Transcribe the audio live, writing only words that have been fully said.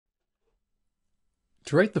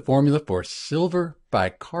To write the formula for silver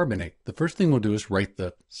bicarbonate, the first thing we'll do is write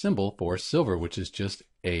the symbol for silver, which is just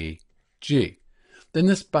Ag. Then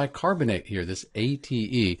this bicarbonate here, this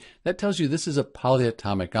ATE, that tells you this is a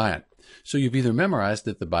polyatomic ion. So you've either memorized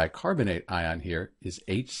that the bicarbonate ion here is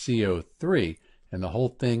HCO3, and the whole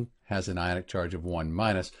thing has an ionic charge of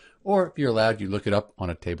 1-, or if you're allowed, you look it up on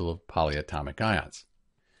a table of polyatomic ions.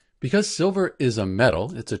 Because silver is a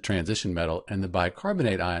metal, it's a transition metal, and the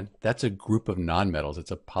bicarbonate ion, that's a group of nonmetals,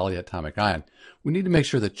 it's a polyatomic ion, we need to make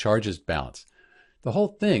sure the charge is balanced. The whole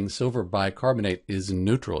thing, silver bicarbonate, is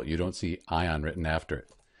neutral. You don't see ion written after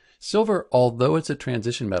it. Silver, although it's a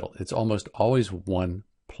transition metal, it's almost always 1+.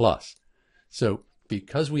 So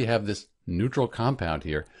because we have this neutral compound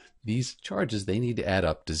here, these charges, they need to add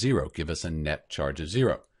up to 0, give us a net charge of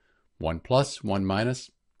 0. 1+, 1-,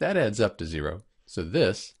 that adds up to 0. So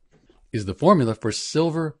this is the formula for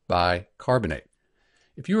silver bicarbonate.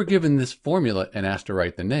 If you were given this formula and asked to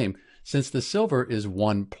write the name, since the silver is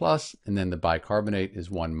 1+ and then the bicarbonate is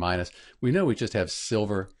 1-, we know we just have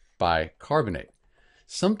silver bicarbonate.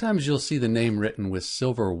 Sometimes you'll see the name written with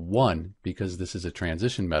silver 1 because this is a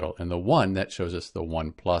transition metal, and the 1, that shows us the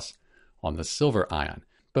 1+ on the silver ion.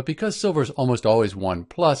 But because silver is almost always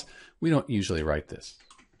 1+, we don't usually write this.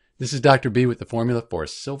 This is Dr. B with the formula for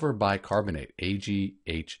silver bicarbonate,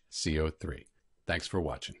 AgHCO3. Thanks for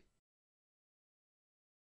watching.